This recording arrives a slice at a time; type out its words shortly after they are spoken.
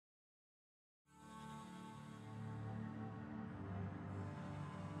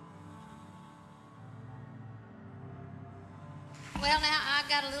Well, now I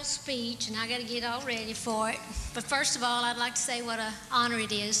got a little speech, and I got to get all ready for it. But first of all, I'd like to say what an honor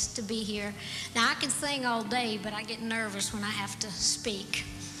it is to be here. Now, I can sing all day, but I get nervous when I have to speak.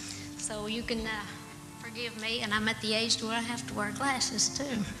 So you can forgive me, and I'm at the age where I have to wear glasses,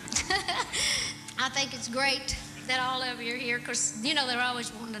 too. I think it's great that all of you are here, because, you know, they're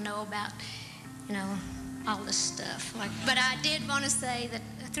always wanting to know about, you know, all this stuff. But I did want to say that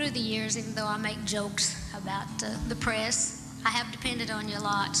through the years, even though I make jokes about the press, I have depended on you a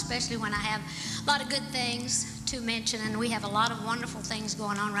lot, especially when I have a lot of good things to mention, and we have a lot of wonderful things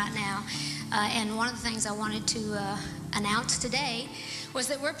going on right now. And one of the things I wanted to announce today was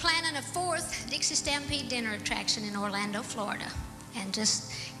that we're planning a 4th Dixie Stampede dinner attraction in Orlando, Florida. And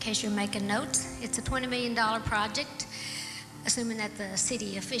just in case you're making notes, it's a $20 million project, assuming that the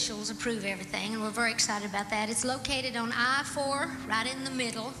city officials approve everything, and we're very excited about that. It's located on I-4, right in the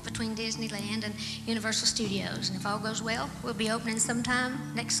middle between Disneyland and Universal Studios. And if all goes well, we'll be opening sometime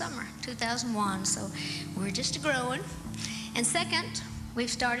next summer, 2001. So we're just growing. And second, we've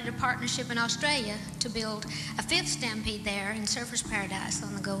started a partnership in Australia to build a 5th Stampede there in Surfers Paradise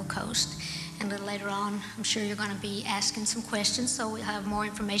on the Gold Coast. And a little later on, I'm sure you're going to be asking some questions, so we'll have more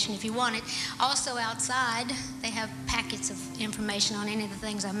information if you want it. Also outside, they have packets of information on any of the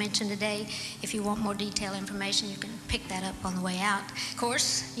things I mentioned today. If you want more detailed information, you can pick that up on the way out. Of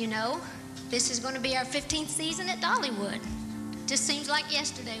course, you know, this is going to be our 15th season at Dollywood. Just seems like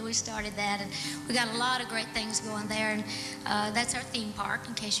yesterday we started that, and we got a lot of great things going there, and that's our theme park,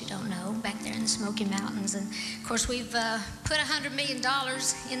 in case you don't know, back there in the Smoky Mountains. And of course, we've put $100 million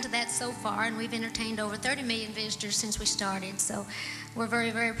into that so far, and we've entertained over 30 million visitors since we started, so we're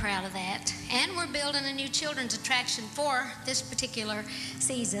very, very proud of that. And we're building a new children's attraction for this particular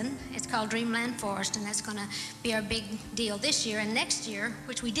season. It's called Dreamland Forest, and that's going to be our big deal this year. And next year,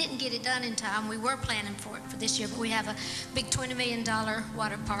 which we didn't get it done in time, we were planning for it for this year, but we have a big $20 million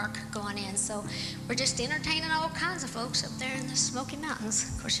water park going in. So we're just entertaining all kinds of folks up there in the Smoky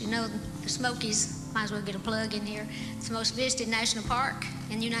Mountains. Of course, you know the Smokies, might as well get a plug in here. It's the most visited national park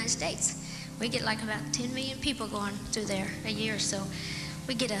in the United States. We get like about 10 million people going through there a year, so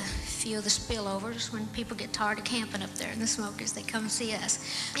we get a few of the spillovers when people get tired of camping up there in the Smokies. They come see us.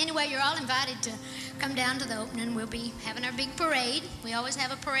 Anyway, you're all invited to come down to the opening. We'll be having our big parade. We always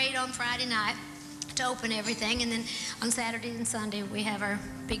have a parade on Friday night to open everything, and then on Saturday and Sunday we have our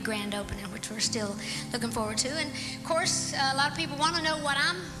big grand opening, which we're still looking forward to. And of course, a lot of people want to know what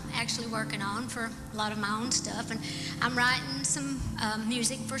I'm actually working on for a lot of my own stuff, and I'm writing some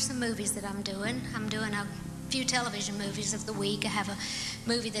music for some movies that I'm doing. I'm doing a few television movies of the week. I have a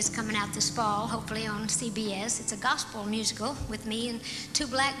movie that's coming out this fall, hopefully on CBS. It's a gospel musical with me and 2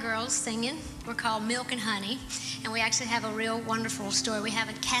 black girls singing. We're called Milk and Honey, and we actually have a real wonderful story. We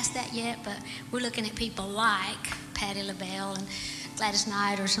haven't cast that yet, but we're looking at people like Patti LaBelle and Gladys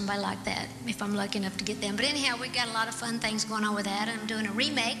Knight or somebody like that, if I'm lucky enough to get them. But anyhow, we've got a lot of fun things going on with that. I'm doing a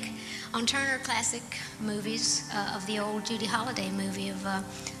remake on Turner Classic Movies of the old Judy Holliday movie of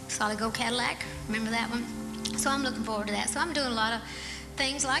Solid Gold Cadillac. Remember that one? So I'm looking forward to that. So I'm doing a lot of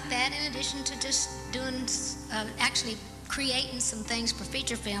things like that, in addition to just doing, actually creating some things for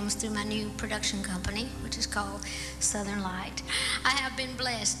feature films through my new production company, which is called Southern Light. I have been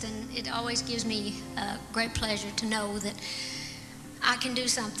blessed, and it always gives me great pleasure to know that I can do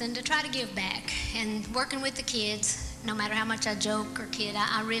something to try to give back. And working with the kids, no matter how much I joke or kid,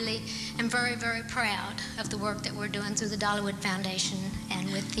 I really am very, very proud of the work that we're doing through the Dollywood Foundation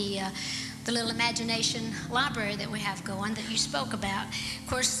and with the little imagination library that we have going that you spoke about. Of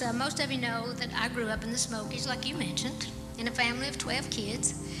course, most of you know that I grew up in the Smokies, like you mentioned, in a family of 12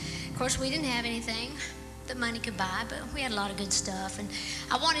 kids. Of course, we didn't have anything that money could buy, but we had a lot of good stuff. And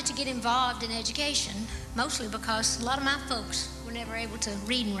I wanted to get involved in education, mostly because a lot of my folks were never able to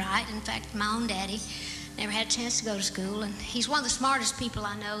read and write. In fact, my own daddy never had a chance to go to school, and he's one of the smartest people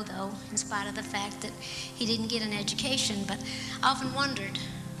I know, though, in spite of the fact that he didn't get an education. But I often wondered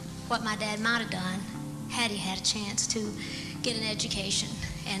what my dad might have done had he had a chance to get an education.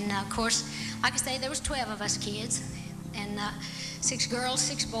 And of course, like I say, there was 12 of us kids, and 6 girls,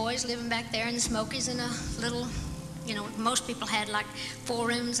 6 boys living back there in the Smokies in a little, you know, most people had like 4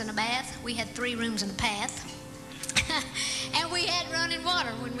 rooms and a bath. We had 3 rooms and a bath. And we had running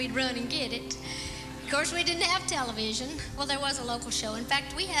water when we'd run and get it. Of course, we didn't have television. Well, there was a local show. In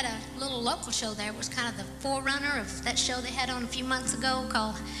fact, we had a little local show there. It was kind of the forerunner of that show they had on a few months ago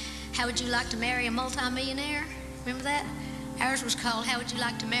called How Would You Like to Marry a Multimillionaire? Remember that? Ours was called How Would You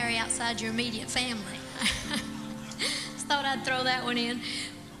Like to Marry Outside Your Immediate Family? Just thought I'd throw that one in.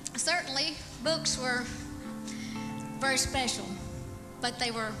 Certainly, books were very special, but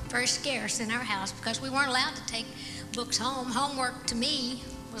they were very scarce in our house because we weren't allowed to take books home. Homework to me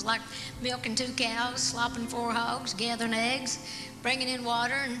was like milking 2 cows, slopping 4 hogs, gathering eggs, bringing in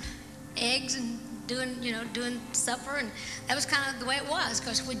water and eggs, and doing supper. And that was kind of the way it was,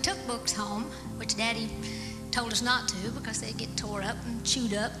 because we took books home, which Daddy told us not to, because they'd get tore up and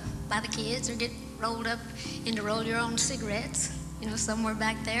chewed up by the kids, or get rolled up into roll-your-own cigarettes, somewhere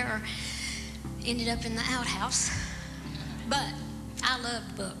back there, or ended up in the outhouse. But I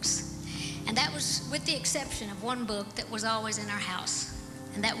loved books, and that was with the exception of one book that was always in our house,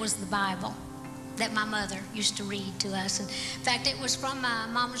 and that was the Bible that my mother used to read to us. And in fact, it was from my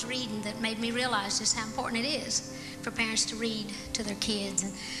mama's reading that made me realize just how important it is for parents to read to their kids.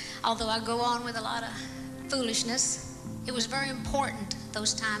 And although I go on with a lot of foolishness, it was very important,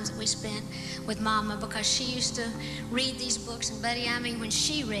 those times that we spent with Mama, because she used to read these books. And Buddy, I mean, when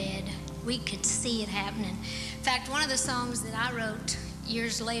she read, we could see it happening. In fact, one of the songs that I wrote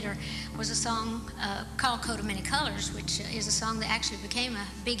years later was a song called Coat of Many Colors, which is a song that actually became a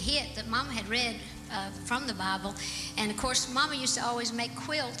big hit that Mama had read from the Bible. And of course, Mama used to always make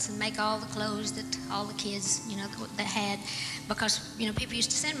quilts and make all the clothes that all the kids, that had, because, people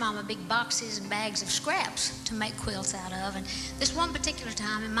used to send Mama big boxes and bags of scraps to make quilts out of. And this one particular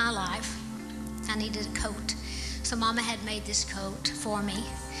time in my life, I needed a coat. So Mama had made this coat for me.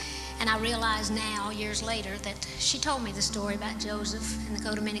 And I realize now, years later, that she told me the story about Joseph and the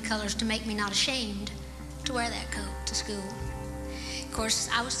coat of many colors to make me not ashamed to wear that coat to school. Of course,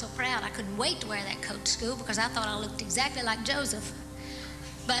 I was so proud I couldn't wait to wear that coat to school, because I thought I looked exactly like Joseph.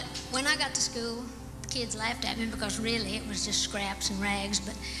 But when I got to school, the kids laughed at me, because really it was just scraps and rags.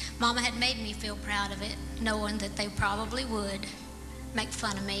 But Mama had made me feel proud of it, knowing that they probably would make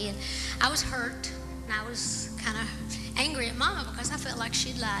fun of me. And I was hurt, and I was kind of angry at Mama, because I felt like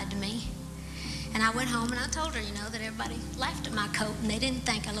she'd lied to me. And I went home and I told her, that everybody laughed at my coat and they didn't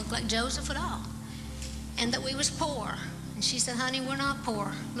think I looked like Joseph at all, and that we was poor. And she said, honey, we're not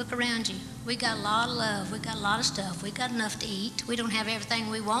poor. Look around you. We got a lot of love. We got a lot of stuff. We got enough to eat. We don't have everything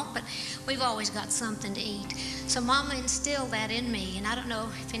we want, but we've always got something to eat. So Mama instilled that in me. And I don't know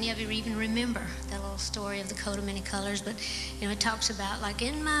if any of you even remember that little story of the coat of many colors, but it talks about, like,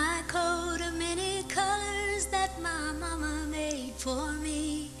 in my coat of many colors that my mama made for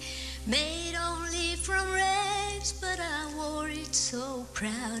me, made only from rags, but I wore it so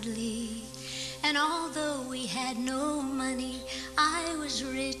proudly. And although we had no money, I was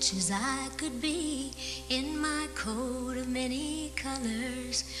rich as I could be, in my coat of many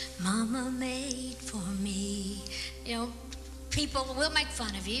colors Mama made for me. People will make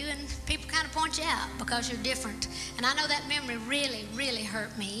fun of you, and people kind of point you out because you're different. And I know that memory really, really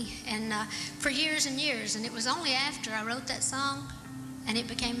hurt me, and for years and years. And it was only after I wrote that song and it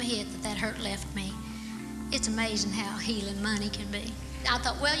became a hit that hurt left me. It's amazing how healing money can be. I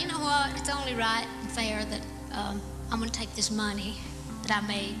thought, well, you know what? It's only right and fair that I'm going to take this money that I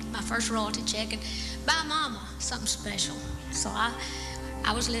made, my first royalty check, and buy Mama something special. So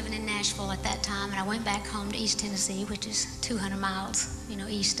I was living in Nashville at that time, and I went back home to East Tennessee, which is 200 miles,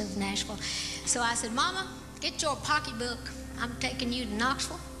 east of Nashville. So I said, Mama, get your pocketbook. I'm taking you to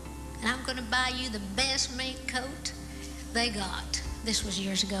Knoxville, and I'm going to buy you the best mink coat they got. This was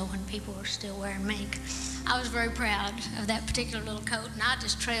years ago when people were still wearing mink. I was very proud of that particular little coat, and I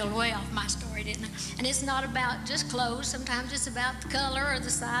just trailed way off my story, didn't I? And it's not about just clothes. Sometimes it's about the color or the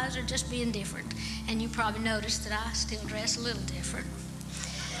size or just being different. And you probably noticed that I still dress a little different.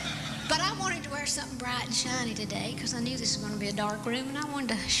 But I wanted to wear something bright and shiny today, because I knew this was going to be a dark room, and I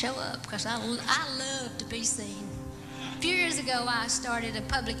wanted to show up because I love to be seen. A few years ago, I started a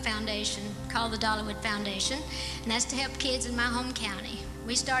public foundation called the Dollywood Foundation, and that's to help kids in my home county.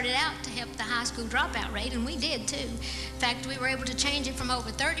 We started out to help the high school dropout rate, and we did too. In fact, we were able to change it from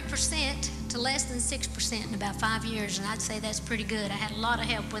over 30% to less than 6% in about 5 years, and I'd say that's pretty good. I had a lot of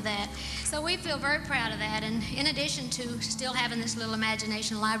help with that. So we feel very proud of that, and in addition to still having this little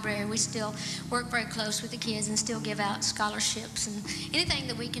imagination library, we still work very close with the kids and still give out scholarships and anything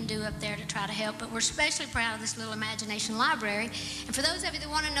that we can do up there to try to help. But we're especially proud of this little imagination library. And for those of you that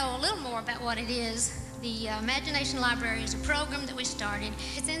want to know a little more about what it is, the Imagination Library is a program that we started.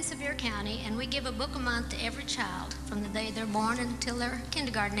 It's in Sevier County, and we give a book a month to every child from the day they're born until they're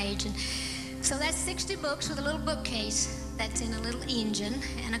kindergarten age. And so that's 60 books with a little bookcase that's in a little engine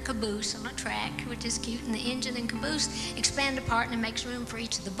and a caboose on a track, which is cute. And the engine and caboose expand apart, and it makes room for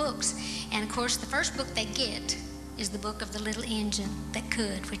each of the books. And of course, the first book they get is the book of the little engine that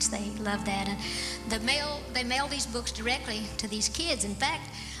could, which they love that. And they mail these books directly to these kids. In fact,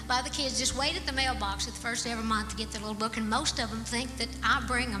 a lot of the kids just wait at the mailbox at the first of every month to get their little book, and most of them think that I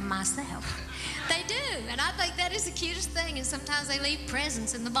bring them myself. They do, and I think that is the cutest thing. And sometimes they leave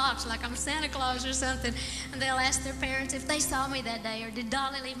presents in the box, like I'm Santa Claus or something, and they'll ask their parents if they saw me that day, or did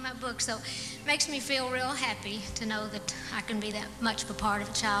Dolly leave my book. So it makes me feel real happy to know that I can be that much of a part of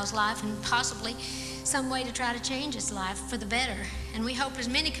a child's life, and possibly some way to try to change its life for the better. And we hope as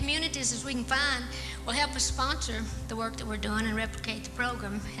many communities as we can find will help us sponsor the work that we're doing and replicate the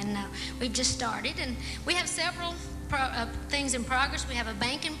program. And we've just started, and we have several things in progress. We have a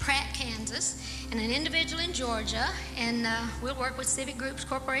bank in Pratt, Kansas, and an individual in Georgia, and we'll work with civic groups,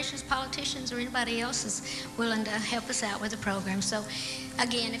 corporations, politicians, or anybody else is willing to help us out with the program. So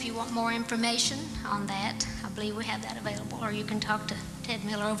again, if you want more information on that, I believe we have that available, or you can talk to Ted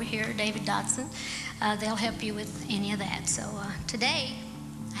Miller over here, or David Dodson. They'll help you with any of that. So today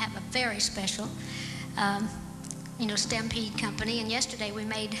I have a very special Stampede company, and yesterday we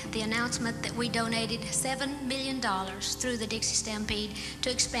made the announcement that we donated $7 million through the Dixie Stampede to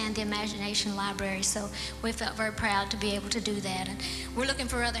expand the Imagination Library. So we felt very proud to be able to do that, and we're looking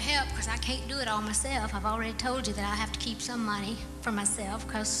for other help because I can't do it all myself. I've already told you that I have to keep some money for myself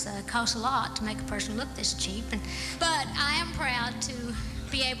because it costs a lot to make a person look this cheap. But I am proud to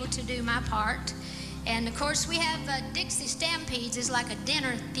be able to do my part. And of course, we have Dixie Stampedes is like a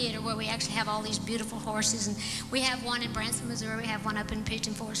dinner theater where we actually have all these beautiful horses. And we have one in Branson, Missouri. We have one up in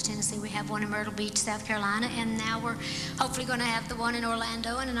Pigeon Forge, Tennessee. We have one in Myrtle Beach, South Carolina. And now we're hopefully going to have the one in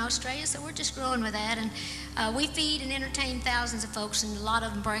Orlando and in Australia. So we're just growing with that. And we feed and entertain thousands of folks, and a lot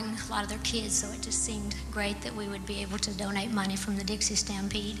of them bring a lot of their kids. So it just seemed great that we would be able to donate money from the Dixie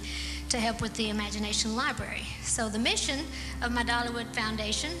Stampede to help with the Imagination Library. So the mission of my Dollywood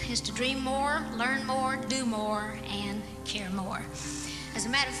Foundation is to dream more, learn more, do more, and care more. As a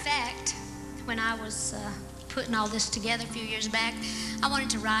matter of fact, when I was putting all this together a few years back, I wanted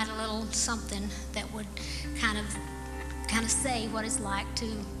to write a little something that would kind of say what it's like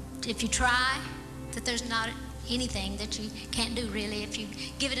to, if you try, that there's not anything that you can't do really if you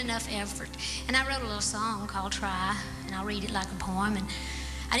give it enough effort. And I wrote a little song called Try, and I'll read it like a poem. And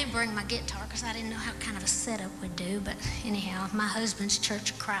I didn't bring my guitar because I didn't know how kind of a setup would do, but anyhow, my husband's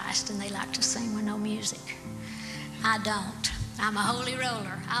Church of Christ, and they like to sing with no music. I don't. I'm a holy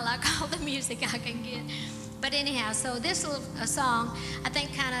roller. I like all the music I can get. But anyhow, so this little song, I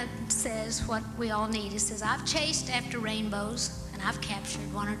think, kind of says what we all need. It says, I've chased after rainbows, and I've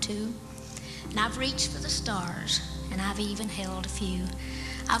captured one or two, and I've reached for the stars, and I've even held a few.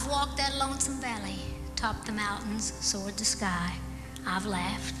 I've walked that lonesome valley, topped the mountains, soared the sky. I've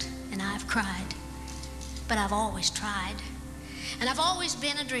laughed and I've cried, but I've always tried. And I've always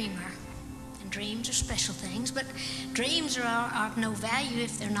been a dreamer. And dreams are special things, but dreams are of no value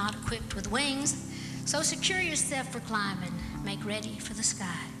if they're not equipped with wings. So secure yourself for climbing. Make ready for the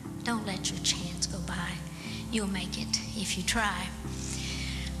sky. Don't let your chance go by. You'll make it if you try.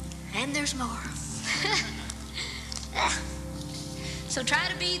 And there's more. So try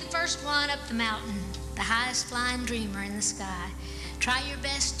to be the first one up the mountain, the highest flying dreamer in the sky. Try your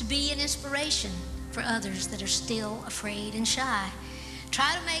best to be an inspiration for others that are still afraid and shy.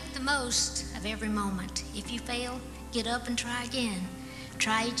 Try to make the most of every moment. If you fail, get up and try again.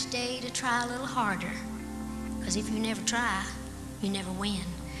 Try each day to try a little harder, because if you never try, you never win.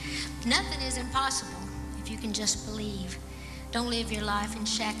 Nothing is impossible if you can just believe. Don't live your life in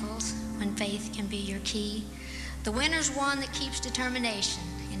shackles when faith can be your key. The winner's one that keeps determination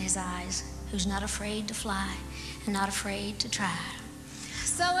in his eyes, who's not afraid to fly and not afraid to try.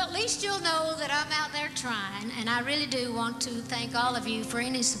 So at least you'll know that I'm out there trying, and I really do want to thank all of you for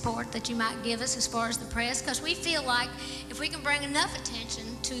any support that you might give us as far as the press, because we feel like if we can bring enough attention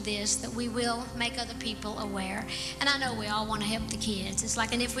to this, that we will make other people aware. And I know we all want to help the kids. It's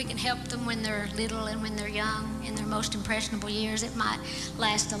like, and if we can help them when they're little and when they're young, in their most impressionable years, it might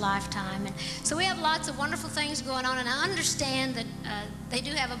last a lifetime. And so we have lots of wonderful things going on, and I understand that they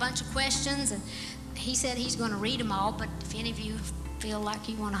do have a bunch of questions, and he said he's going to read them all, but if any of you feel like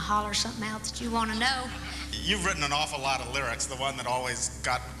you want to holler something out that you want to know. You've written an awful lot of lyrics. The one that always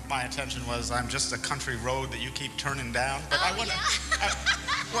got my attention was, I'm just a country road that you keep turning down. But I wonder,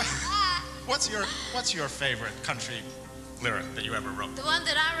 what's your favorite country lyric that you ever wrote? The one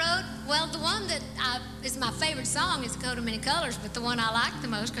that I wrote? Well, the one that is my favorite song is A Coat of Many Colors, but the one I like the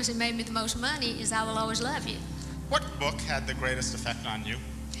most, because it made me the most money, is I Will Always Love You. What book had the greatest effect on you?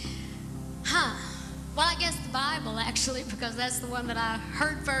 Well, I guess the Bible, actually, because that's the one that I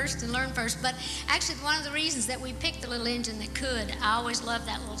heard first and learned first. But actually, one of the reasons that we picked The Little Engine That Could, I always loved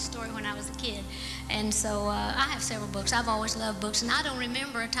that little story when I was a kid. And so I have several books. I've always loved books. And I don't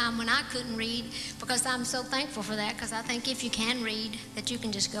remember a time when I couldn't read, because I'm so thankful for that, because I think if you can read, that you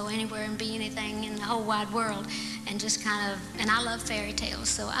can just go anywhere and be anything in the whole wide world. And just kind of, and I love fairy tales,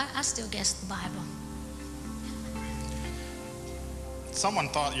 so I still guess the Bible. Someone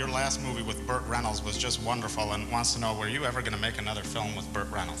thought your last movie with Burt Reynolds was just wonderful and wants to know, were you ever going to make another film with Burt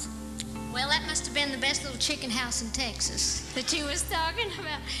Reynolds? Well, that must have been the best little chicken house in Texas that you was talking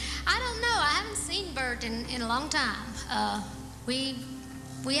about. I don't know. I haven't seen Burt in a long time.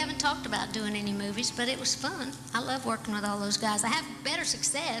 We haven't talked about doing any movies, but it was fun. I love working with all those guys. I have better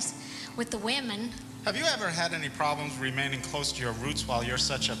success with the women. Have you ever had any problems remaining close to your roots while you're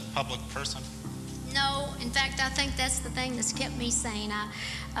such a public person? No, in fact, I think that's the thing that's kept me sane.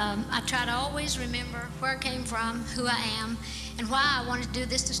 I try to always remember where I came from, who I am, and why I wanted to do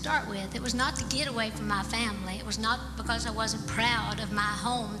this to start with. It was not to get away from my family. It was not because I wasn't proud of my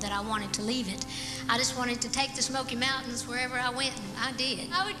home that I wanted to leave it. I just wanted to take the Smoky Mountains wherever I went, and I did.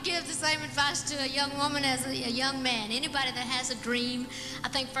 I would give the same advice to a young woman as a young man. Anybody that has a dream, I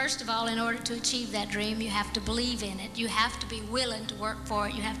think first of all, in order to achieve that dream, you have to believe in it. You have to be willing to work for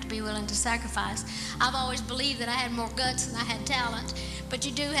it. You have to be willing to sacrifice. I've always believed that I had more guts than I had talent, but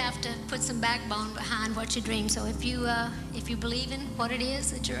you do have to put some backbone behind what you dream. So if you believe in what it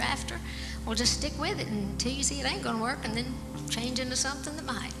is that you're after, well, just stick with it until you see it ain't gonna work, and then change into something that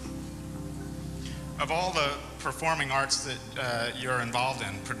might. Of all the performing arts that you're involved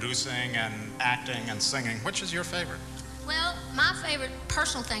in, producing and acting and singing, which is your favorite? Well, my favorite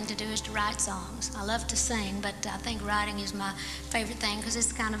personal thing to do is to write songs. I love to sing, but I think writing is my favorite thing because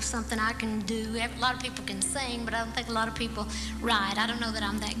it's kind of something I can do. A lot of people can sing, but I don't think a lot of people write. I don't know that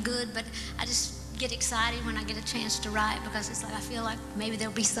I'm that good, but I just get excited when I get a chance to write, because it's like I feel like maybe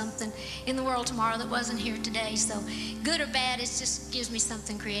there'll be something in the world tomorrow that wasn't here today. So good or bad, it just gives me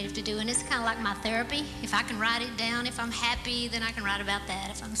something creative to do, and it's kind of like my therapy. If I can write it down, if I'm happy, then I can write about that.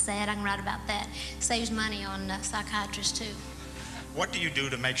 If I'm sad, I can write about that. Saves money on psychiatrists too. What do you do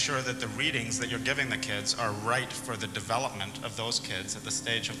to make sure that the readings that you're giving the kids are right for the development of those kids at the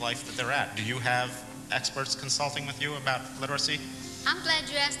stage of life that they're at? Do you have experts consulting with you about literacy? I'm glad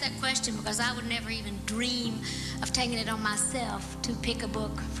you asked that question, because I would never even dream of taking it on myself to pick a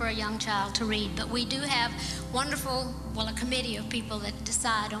book for a young child to read. But we do have a committee of people that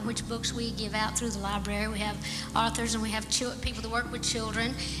decide on which books we give out through the library. We have authors, and we have people that work with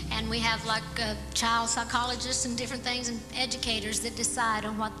children, and we have child psychologists and different things, and educators that decide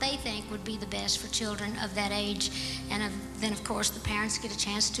on what they think would be the best for children of that age. And then, of course, the parents get a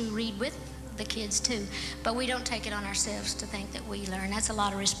chance to read with the kids too, but we don't take it on ourselves to think that we learn. That's a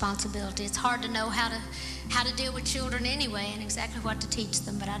lot of responsibility. It's hard to know how to deal with children anyway, and exactly what to teach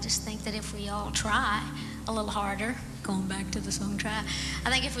them. But I just think that if we all try a little harder, going back to the song Try, I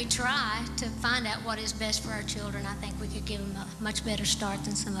think if we try to find out what is best for our children, I think we could give them a much better start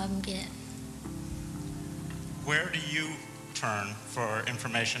than some of them get. Where do you turn for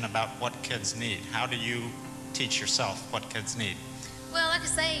information about what kids need? How do you teach yourself what kids need? Well, like I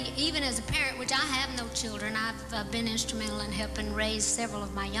say, even as a parent, which I have no children, I've been instrumental in helping raise several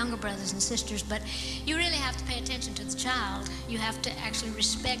of my younger brothers and sisters, but you really have to pay attention to the child. You have to actually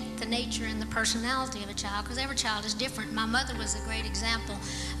respect the nature and the personality of a child, because every child is different. My mother was a great example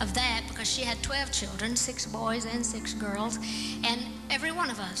of that, because she had 12 children, 6 boys and 6 girls, and every one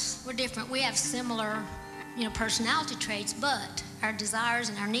of us were different. We have similar personality traits, but our desires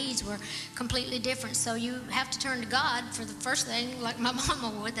and our needs were completely different. So you have to turn to God for the first thing, like my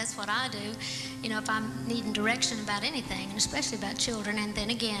mama would. That's what I do, if I'm needing direction about anything, and especially about children. And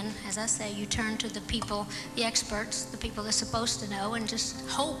then again, as I say, you turn to the people, the experts, the people that's supposed to know, and just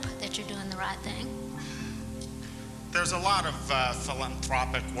hope that you're doing the right thing. There's a lot of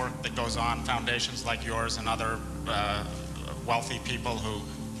philanthropic work that goes on, foundations like yours and other wealthy people who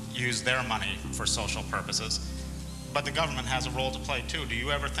use their money for social purposes. But the government has a role to play too. Do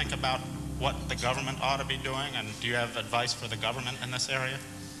you ever think about what the government ought to be doing, and do you have advice for the government in this area?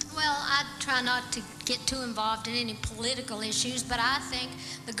 Well, I try not to get too involved in any political issues, but I think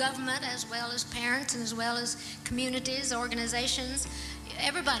the government, as well as parents and as well as communities, organizations,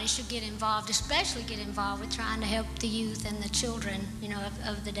 everybody should get involved, especially get involved with trying to help the youth and the children,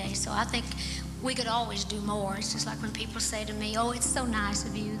 of the day. So I think we could always do more. It's just like when people say to me, oh, it's so nice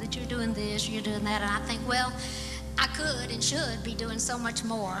of you that you're doing this, you're doing that, and I think, well, I could and should be doing so much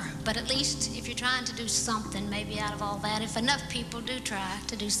more, but at least if you're trying to do something, maybe out of all that, if enough people do try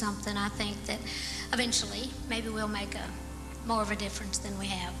to do something, I think that eventually maybe we'll make more of a difference than we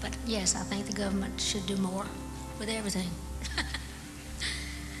have. But yes, I think the government should do more with everything.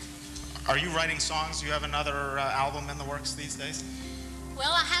 Are you writing songs? Do you have another album in the works these days?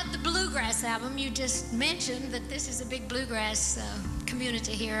 Well, I have the bluegrass album. You just mentioned that this is a big bluegrass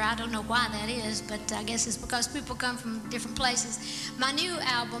community here. I don't know why that is, but I guess it's because people come from different places. My new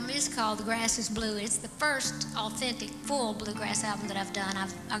album is called The Grass is Blue. It's the first authentic, full bluegrass album that I've done.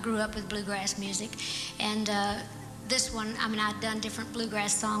 I grew up with bluegrass music, and this one, I mean, I'd done different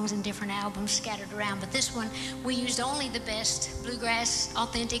bluegrass songs in different albums scattered around, but this one, we used only the best bluegrass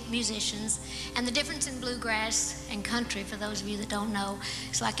authentic musicians. And the difference in bluegrass and country, for those of you that don't know,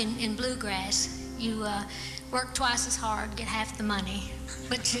 it's like in bluegrass, you work twice as hard, get half the money,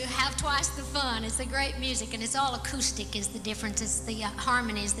 but you have twice the fun. It's the great music, and it's all acoustic is the difference. It's the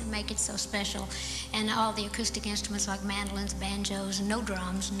harmonies that make it so special, and all the acoustic instruments like mandolins, banjos, and no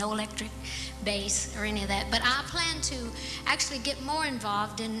drums, no electric bass or any of that. But I plan to actually get more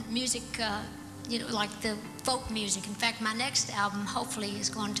involved in music, you know, like the folk music. In fact, my next album hopefully is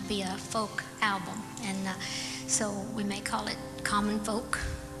going to be a folk album, and so we may call it Common Folk.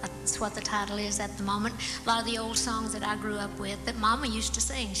 That's what the title is at the moment. A lot of the old songs that I grew up with that Mama used to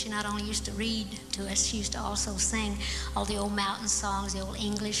sing. She not only used to read to us, she used to also sing all the old mountain songs, the old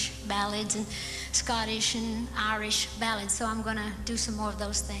English ballads and Scottish and Irish ballads. So I'm going to do some more of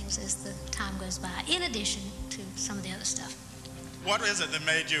those things as the time goes by, in addition to some of the other stuff. What is it that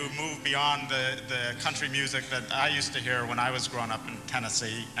made you move beyond the country music that I used to hear when I was growing up in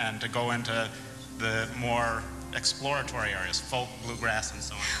Tennessee and to go into the more exploratory areas, folk, bluegrass, and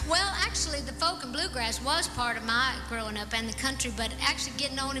so on? Well, actually, the folk and bluegrass was part of my growing up and the country, but actually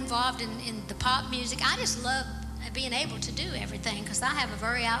getting on involved in the pop music, I just love being able to do everything because I have a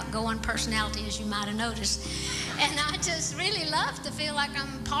very outgoing personality, as you might have noticed. And I just really love to feel like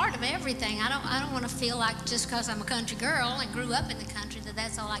I'm part of everything. I don't want to feel like just because I'm a country girl and grew up in the country that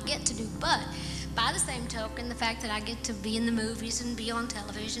that's all I get to do. But by the same token, the fact that I get to be in the movies and be on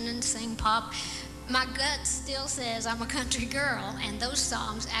television and sing pop, my gut still says I'm a country girl, and those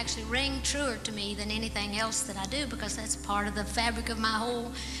songs actually ring truer to me than anything else that I do because that's part of the fabric of my whole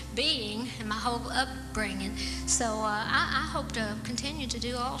being and my whole upbringing. So I hope to continue to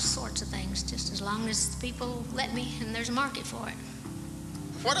do all sorts of things just as long as people let me and there's a market for it.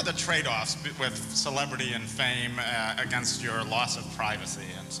 What are the trade-offs with celebrity and fame against your loss of privacy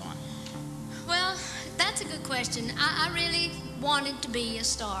and so on? Well, that's a good question. I really wanted to be a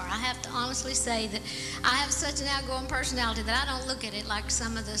star. I have to honestly say that I have such an outgoing personality that I don't look at it like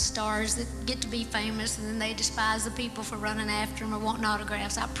some of the stars that get to be famous and then they despise the people for running after them or wanting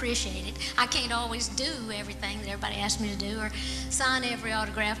autographs. I appreciate it. I can't always do everything that everybody asks me to do or sign every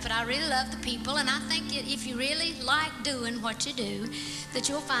autograph, but I really love the people, and I think if you really like doing what you do, that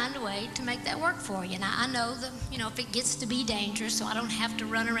you'll find a way to make that work for you. And I know that, you know, if it gets to be dangerous, so I don't have to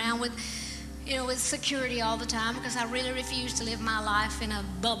run around with security all the time because I really refuse to live my life in a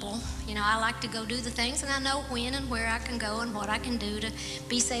bubble. You know, I like to go do the things, and I know when and where I can go and what I can do to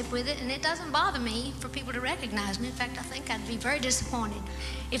be safe with it, and it doesn't bother me for people to recognize me. In fact, I think I'd be very disappointed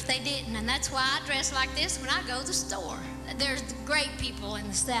if they didn't, and that's why I dress like this when I go to the store. There's great people in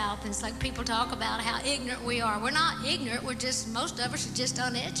the South, and it's like people talk about how ignorant we are. We're not ignorant, most of us are just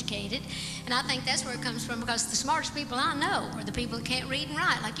uneducated, and I think that's where it comes from because the smartest people I know are the people that can't read and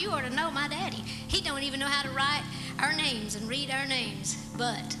write. Like you ought to know my daddy. He don't even know how to write our names and read our names,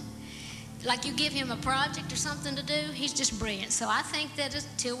 but like you give him a project or something to do, he's just brilliant. So I think that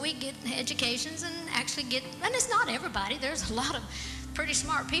until we get educations and actually get, and it's not everybody, there's a lot of pretty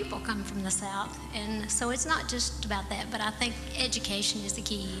smart people coming from the South, and so it's not just about that, but I think education is the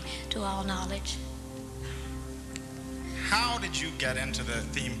key to all knowledge. How did you get into the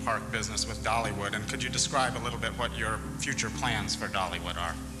theme park business with Dollywood, and could you describe a little bit what your future plans for Dollywood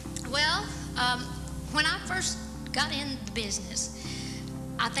are? Well, when I first got in the business,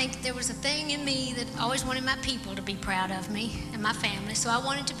 I think there was a thing in me that always wanted my people to be proud of me and my family, so I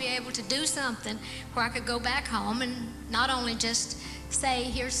wanted to be able to do something where I could go back home and not only just say,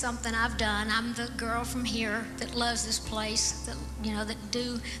 here's something I've done. I'm the girl from here that loves this place, that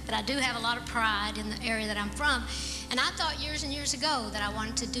I do have a lot of pride in the area that I'm from. And I thought years and years ago that I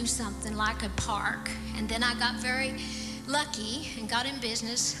wanted to do something like a park. And then I got very lucky and got in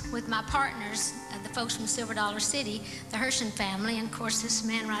business with my partners, the folks from Silver Dollar City, the Hershin family, and of course this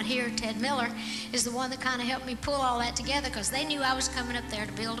man right here, Ted Miller, is the one that kind of helped me pull all that together because they knew I was coming up there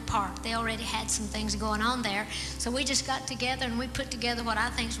to build a park. They already had some things going on there, so we just got together and we put together what I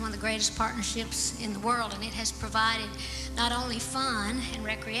think is one of the greatest partnerships in the world, and it has provided not only fun and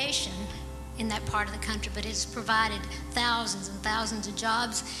recreation in that part of the country, but it's provided thousands and thousands of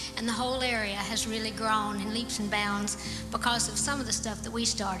jobs, and the whole area has really grown in leaps and bounds because of some of the stuff that we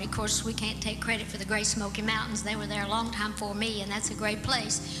started. Of course, we can't take credit for the Great Smoky Mountains. They were there a long time before me, and that's a great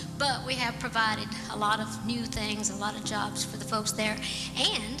place. But we have provided a lot of new things, a lot of jobs for the folks there,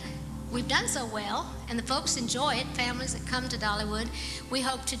 and we've done so well, and the folks enjoy it, families that come to Dollywood. We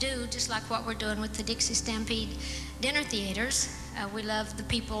hope to do just like what we're doing with the Dixie Stampede dinner theaters. We love the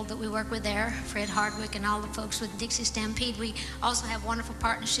people that we work with there, Fred Hardwick and all the folks with Dixie Stampede. We also have wonderful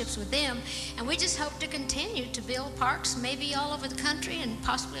partnerships with them, and we just hope to continue to build parks maybe all over the country and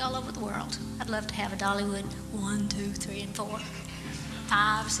possibly all over the world. I'd love to have a Dollywood 1, 2, 3, and 4,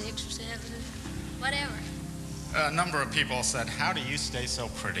 5, 6, or 7, whatever. A number of people said, how do you stay so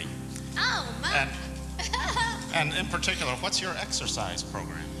pretty? Oh, my. And in particular, what's your exercise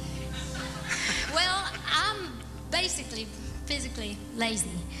program? Well, I'm basically physically lazy.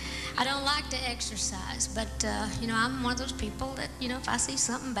 I don't like to exercise, but, you know, I'm one of those people that, you know, if I see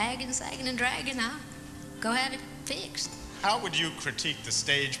something bagging, sagging, and dragging, I go have it fixed. How would you critique the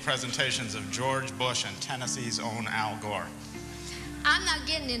stage presentations of George Bush and Tennessee's own Al Gore? I'm not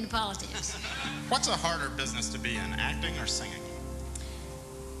getting into politics. What's a harder business to be in, acting or singing?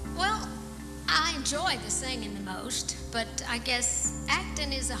 Well, I enjoy the singing the most, but I guess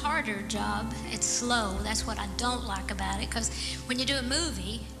acting is a harder job. It's slow. That's what I don't like about it, because when you do a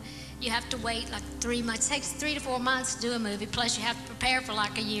movie, you have to wait like 3 months. It takes 3 to 4 months to do a movie, plus you have to prepare for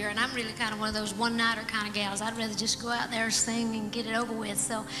like a year, and I'm really kind of one of those one-nighter kind of gals. I'd rather just go out there, sing, and get it over with.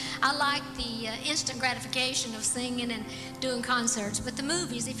 So I like the instant gratification of singing and doing concerts, but the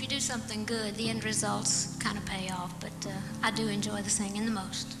movies, if you do something good, the end results kind of pay off, but I do enjoy the singing the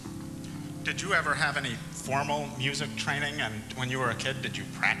most. Did you ever have any formal music training? And when you were a kid, did you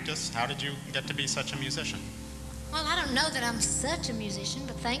practice? How did you get to be such a musician? Well, I don't know that I'm such a musician,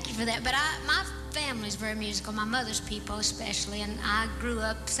 but thank you for that. But my family's very musical, my mother's people especially, and I grew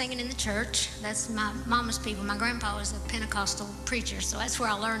up singing in the church. That's my mama's people. My grandpa was a Pentecostal preacher, so that's where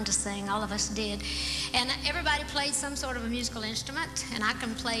I learned to sing. All of us did. And everybody played some sort of a musical instrument, and I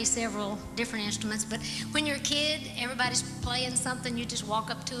can play several different instruments. But when you're a kid, everybody's playing something. You just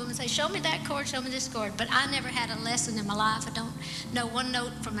walk up to them and say, show me that chord, show me this chord. But I never had a lesson in my life. I don't know one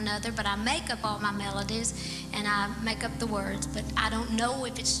note from another, but I make up all my melodies, and I make up the words. But I don't know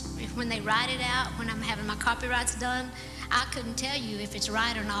if when they write it out, when I'm having my copyrights done, I couldn't tell you if it's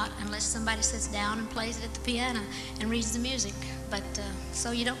right or not unless somebody sits down and plays it at the piano and reads the music. But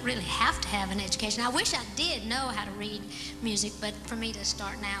so you don't really have to have an education. I wish I did know how to read music, but for me to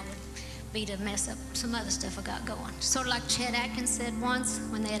start now would be to mess up some other stuff I got going. Sort of like Chet Atkins said once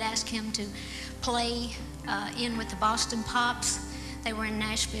when they had asked him to play in with the Boston Pops. They were in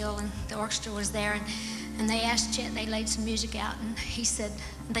Nashville and the orchestra was there, and they asked Chet, they laid some music out, and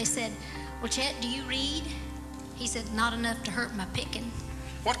they said, well, Chet, do you read? He said, not enough to hurt my picking.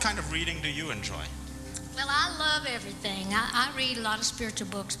 What kind of reading do you enjoy? Well, I love everything. I read a lot of spiritual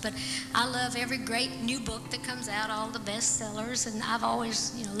books, but I love every great new book that comes out, all the bestsellers, and I've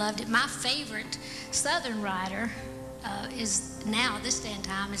always, loved it. My favorite Southern writer is now, this day and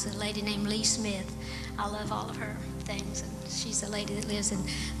time, is a lady named Lee Smith. I love all of her things, and she's a lady that lives in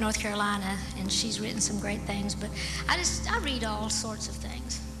North Carolina, and she's written some great things, but I read all sorts of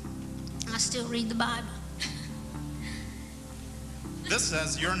things. I still read the Bible. This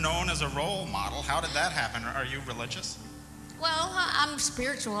says you're known as a role model. How did that happen? Are you religious? Well, I'm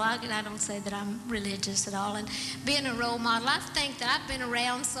spiritual. I don't say that I'm religious at all. And being a role model, I think that I've been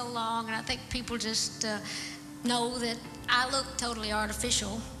around so long, and I think people just know that I look totally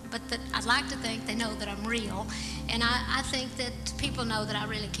artificial, but that I'd like to think they know that I'm real. And I think that people know that I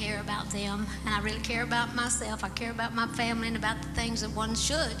really care about them, and I really care about myself. I care about my family and about the things that one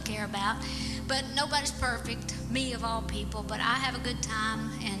should care about. But nobody's perfect, me of all people, but I have a good time,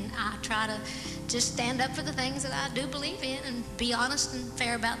 and I try to just stand up for the things that I do believe in and be honest and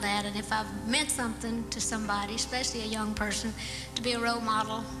fair about that. And if I've meant something to somebody, especially a young person, to be a role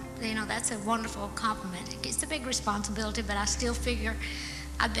model, that's a wonderful compliment. It's a big responsibility, but I still figure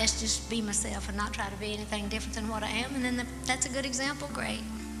I best just be myself and not try to be anything different than what I am. And then that's a good example, great.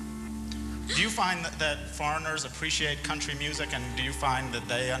 Do you find that foreigners appreciate country music, and do you find that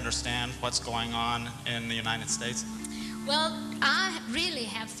they understand what's going on in the United States? Well, I really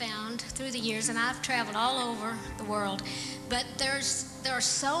have found through the years, and I've traveled all over the world, but there are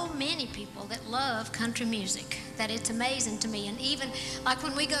so many people that love country music that it's amazing to me. And even like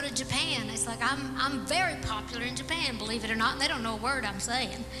when we go to Japan, it's like I'm very popular in Japan, believe it or not, and they don't know a word I'm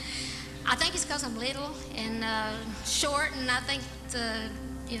saying. I think it's because I'm little and short, and I think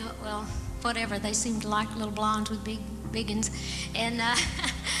whatever, they seem to like little blondes with big biggins, and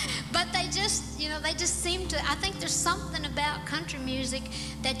but they just, they just seem to. I think there's something about country music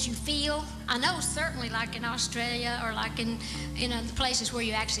that you feel. I know certainly, like in Australia or like in the places where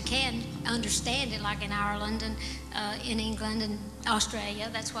you actually can understand it, like in Ireland and in England and Australia.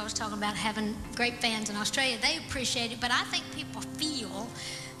 That's why I was talking about having great fans in Australia. They appreciate it, but I think people feel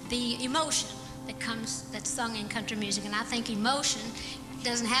the emotion that's sung in country music, and I think emotion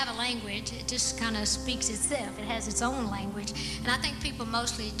doesn't have a language. It just kind of speaks itself. It has its own language, and I think people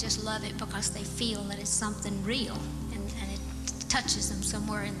mostly just love it because they feel that it's something real, and it touches them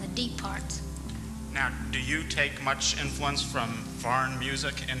somewhere in the deep parts. Now, do you take much influence from foreign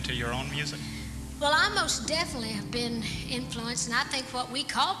music into your own music? Well, I most definitely have been influenced, and I think what we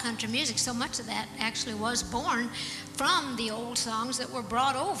call country music, so much of that actually was born from the old songs that were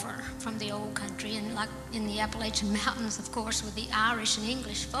brought over from the old country, and like in the Appalachian Mountains, of course, with the Irish and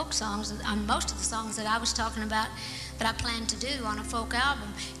English folk songs. Most of the songs that I was talking about that I planned to do on a folk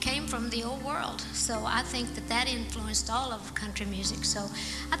album came from the old world. So I think that influenced all of country music. So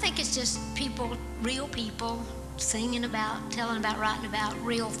I think it's just people, real people, singing about, telling about, writing about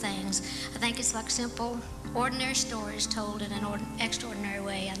real things. I think it's like simple, ordinary stories told in an extraordinary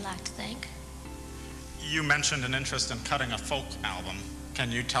way, I'd like to think. You mentioned an interest in cutting a folk album.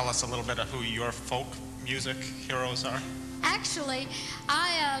 Can you tell us a little bit of who your folk music heroes are? Actually,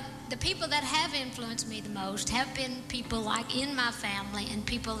 the people that have influenced me the most have been people like in my family and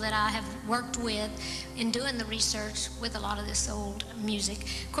people that I have worked with in doing the research with a lot of this old music.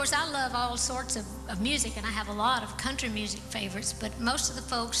 Of course, I love all sorts of music, and I have a lot of country music favorites, but most of the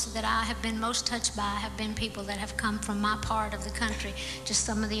folks that I have been most touched by have been people that have come from my part of the country. Just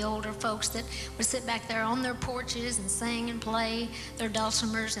some of the older folks that would sit back there on their porches and sing and play their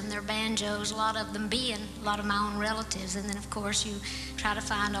dulcimers and their banjos, a lot of them being a lot of my own relatives. And then, of course, you try to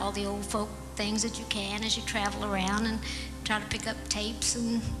find all the old folk things that you can as you travel around and try to pick up tapes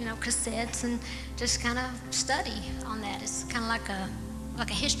and cassettes and just kind of study on that. It's kind of like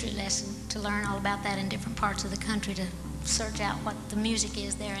a history lesson to learn all about that in different parts of the country, to search out what the music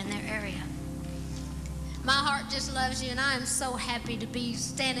is there in their area. My heart just loves you, and I am so happy to be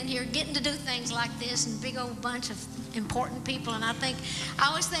standing here getting to do things like this and a big old bunch of important people. And I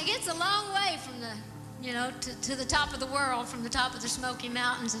always think it's a long way from to the top of the world, from the top of the Smoky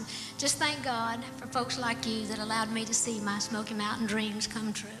Mountains, and just thank God for folks like you that allowed me to see my Smoky Mountain dreams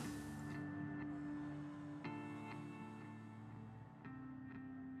come true.